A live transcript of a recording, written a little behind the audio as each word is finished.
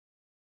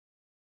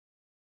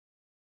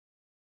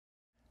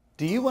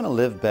Do you want to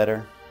live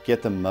better,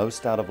 get the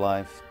most out of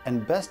life,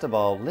 and best of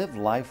all, live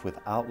life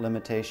without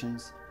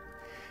limitations?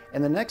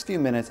 In the next few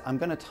minutes, I'm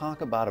going to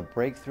talk about a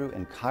breakthrough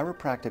in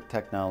chiropractic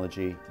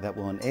technology that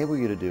will enable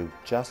you to do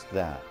just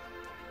that.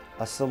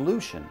 A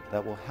solution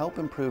that will help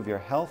improve your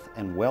health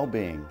and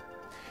well-being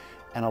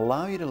and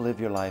allow you to live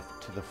your life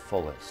to the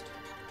fullest,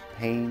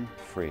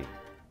 pain-free.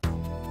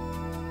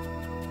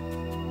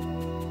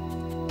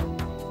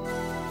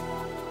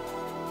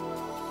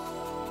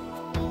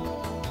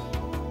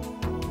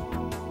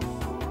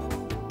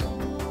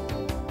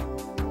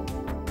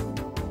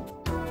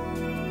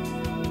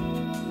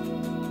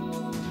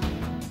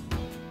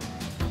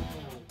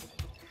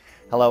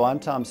 Hello, I'm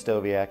Tom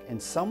Stoviak, and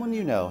someone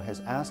you know has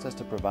asked us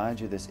to provide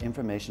you this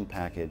information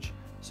package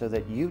so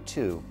that you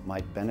too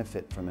might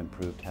benefit from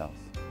improved health.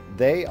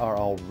 They are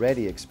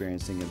already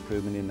experiencing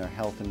improvement in their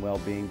health and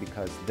well-being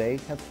because they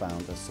have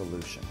found a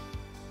solution.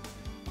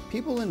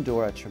 People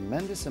endure a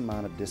tremendous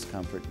amount of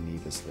discomfort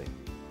needlessly.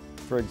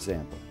 For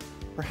example,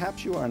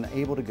 perhaps you are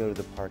unable to go to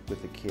the park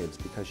with the kids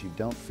because you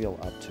don't feel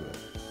up to it.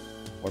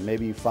 Or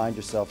maybe you find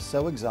yourself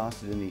so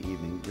exhausted in the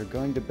evening you're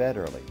going to bed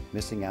early,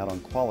 missing out on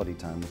quality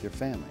time with your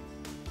family.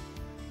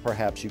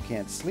 Perhaps you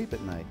can't sleep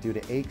at night due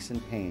to aches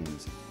and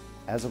pains.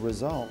 As a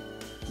result,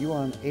 you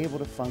are unable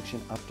to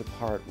function up to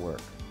par at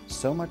work.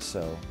 So much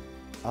so,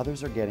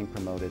 others are getting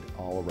promoted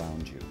all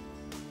around you.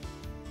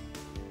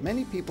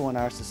 Many people in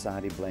our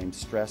society blame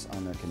stress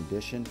on their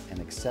condition and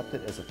accept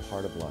it as a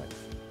part of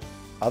life.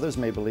 Others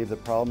may believe the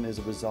problem is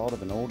a result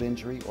of an old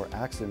injury or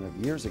accident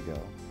of years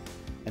ago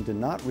and do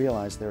not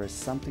realize there is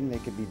something they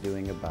could be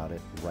doing about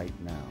it right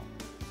now.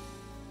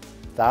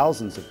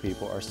 Thousands of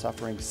people are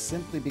suffering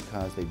simply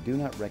because they do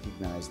not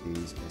recognize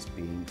these as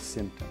being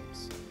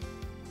symptoms.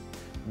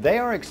 They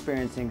are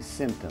experiencing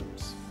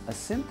symptoms. A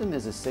symptom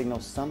is a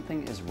signal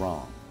something is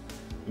wrong.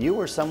 You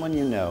or someone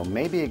you know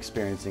may be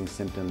experiencing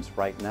symptoms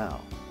right now.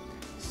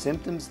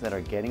 Symptoms that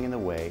are getting in the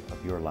way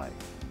of your life.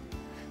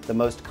 The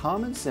most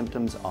common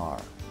symptoms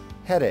are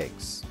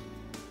headaches,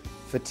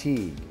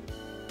 fatigue,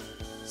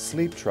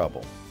 sleep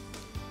trouble,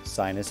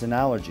 sinus and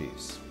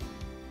allergies,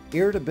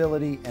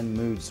 irritability and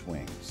mood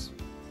swings,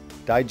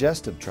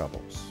 digestive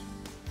troubles.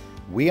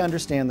 We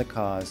understand the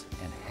cause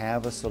and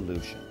have a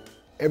solution.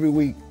 Every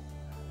week,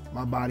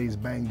 my body is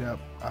banged up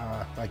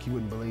like you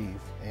wouldn't believe,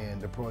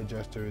 and the Pro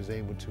Adjuster is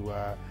able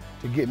to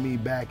get me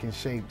back in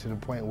shape to the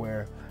point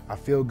where I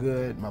feel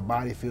good, my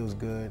body feels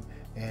good,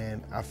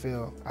 and I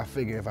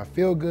figure if I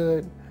feel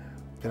good,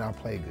 then I'll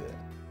play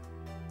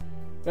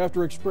good.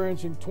 After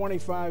experiencing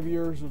 25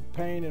 years of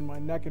pain in my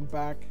neck and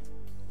back,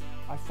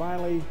 I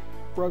finally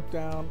broke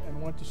down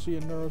and went to see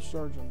a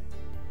neurosurgeon.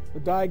 The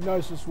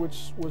diagnosis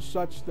was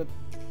such that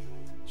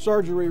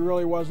surgery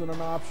really wasn't an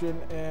option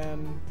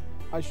and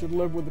I should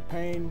live with the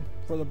pain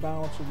for the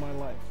balance of my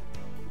life.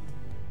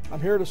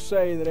 I'm here to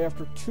say that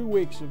after 2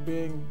 weeks of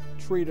being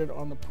treated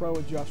on the Pro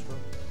Adjuster,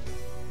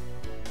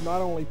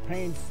 not only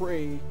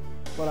pain-free,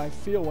 but I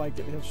feel like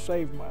it has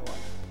saved my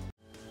life.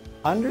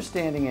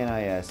 Understanding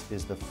NIS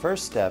is the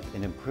first step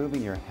in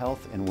improving your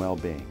health and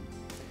well-being.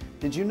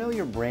 Did you know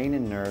your brain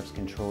and nerves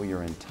control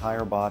your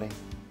entire body?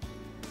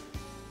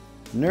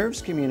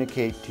 Nerves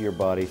communicate to your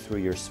body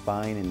through your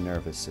spine and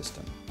nervous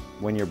system.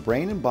 When your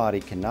brain and body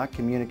cannot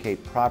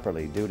communicate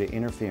properly due to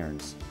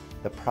interference,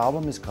 the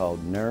problem is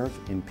called nerve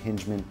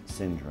impingement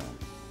syndrome.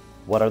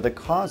 What are the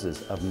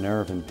causes of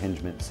nerve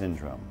impingement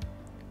syndrome?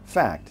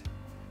 Fact: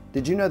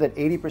 did you know that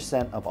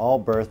 80% of all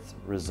births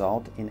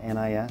result in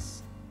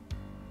NIS?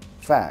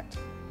 Fact: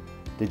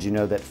 did you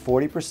know that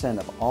 40%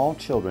 of all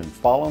children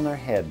fall on their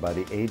head by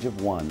the age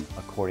of 1,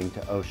 according to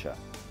OSHA?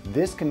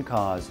 This can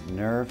cause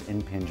nerve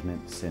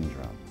impingement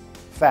syndrome.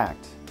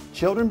 Fact: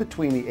 children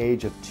between the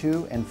age of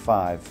 2 and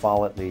 5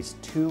 fall at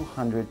least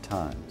 200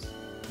 times.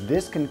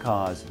 This can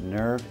cause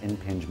nerve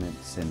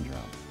impingement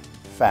syndrome.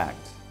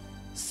 Fact: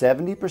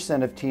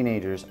 70% of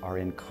teenagers are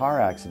in car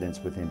accidents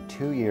within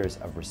 2 years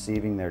of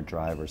receiving their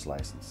driver's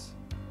license.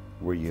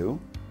 Were you?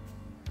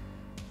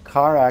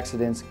 Car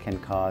accidents can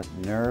cause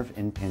nerve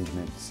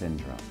impingement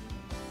syndrome.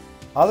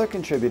 Other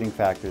contributing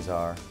factors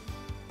are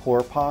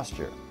poor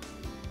posture,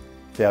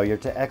 failure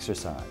to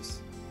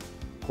exercise,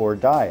 poor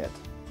diet,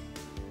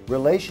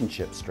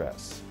 relationship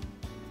stress,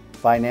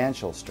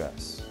 financial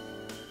stress,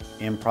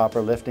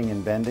 improper lifting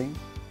and bending,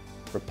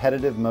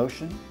 repetitive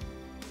motion,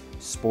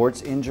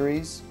 sports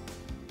injuries.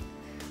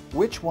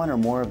 Which one or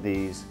more of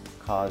these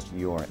caused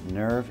your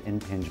nerve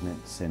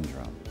impingement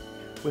syndrome?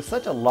 With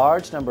such a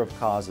large number of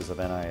causes of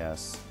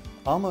NIS,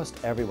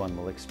 almost everyone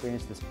will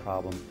experience this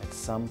problem at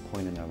some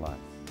point in their life.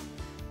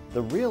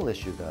 The real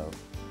issue, though,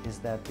 is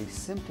that the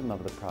symptom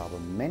of the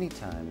problem many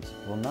times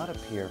will not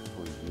appear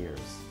for years.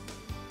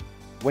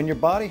 When your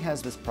body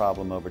has this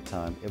problem over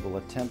time, it will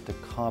attempt to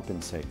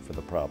compensate for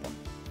the problem.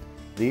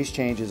 These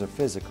changes are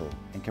physical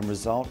and can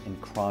result in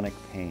chronic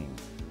pain.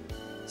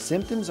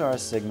 Symptoms are a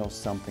signal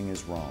something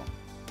is wrong.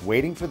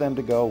 Waiting for them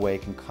to go away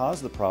can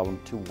cause the problem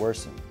to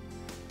worsen.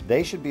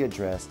 They should be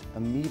addressed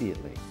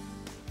immediately.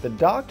 The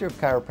doctor of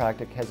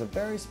chiropractic has a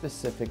very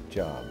specific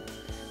job.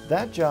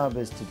 That job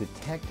is to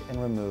detect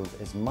and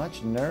remove as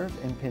much nerve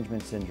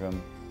impingement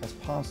syndrome as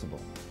possible.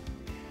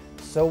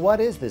 So what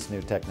is this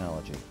new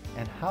technology,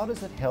 and how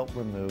does it help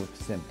remove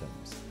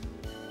symptoms?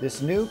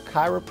 This new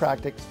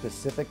chiropractic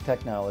specific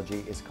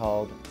technology is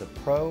called the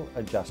Pro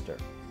Adjuster.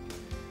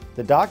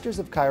 The doctors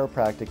of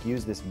chiropractic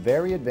use this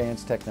very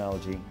advanced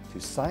technology to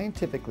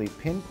scientifically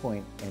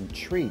pinpoint and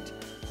treat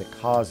the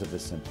cause of the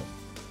symptom,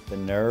 the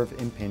nerve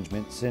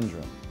impingement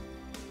syndrome,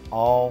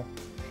 all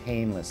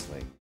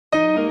painlessly.